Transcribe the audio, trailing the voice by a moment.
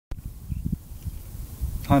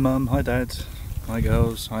Hi Mum, hi Dad, hi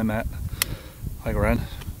girls, hi Matt, hi Gran,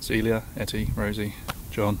 Celia, Etty, Rosie,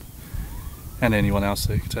 John, and anyone else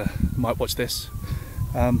that might watch this.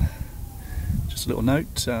 Just a little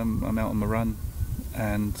note, I'm out on my run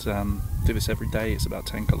and do this every day. It's about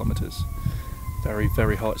 10 kilometers. Very,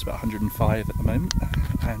 very hot. It's about 105 at the moment,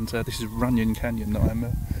 and this is Runyon Canyon that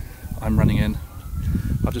I'm running in.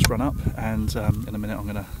 I've just run up, and in a minute I'm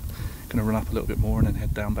gonna run up a little bit more and then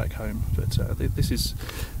head down back home. But this is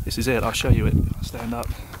it. I'll show you it. I'll stand up.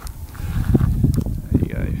 There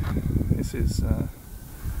you go. This is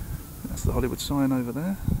that's the Hollywood sign over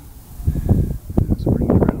there. Let's bring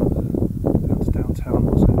you around down to downtown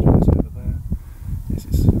Los Angeles over there. This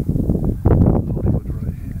is Hollywood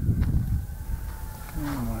right here.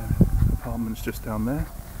 And my apartment's just down there.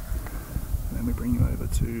 And then we bring you over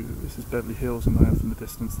to, this is Beverly Hills, and out in the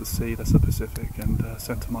distance the sea, that's the Pacific, and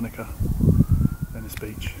Santa Monica, Venice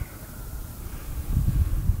Beach.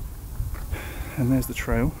 And there's the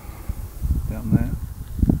trail down there.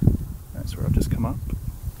 That's where I've just come up.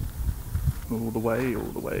 All the way, all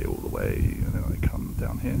the way, all the way, and then I come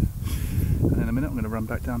down here. And in a minute I'm going to run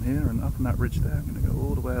back down here and up on that ridge there. I'm going to go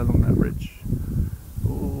all the way along that ridge,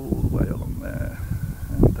 all the way along there,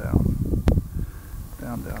 and down.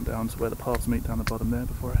 Down to where the paths meet down the bottom there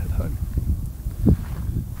before I head home.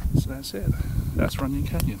 So that's it. That's Runyon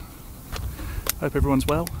Canyon. Hope everyone's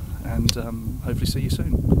well, and hopefully see you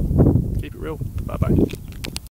soon. Keep it real. Bye bye.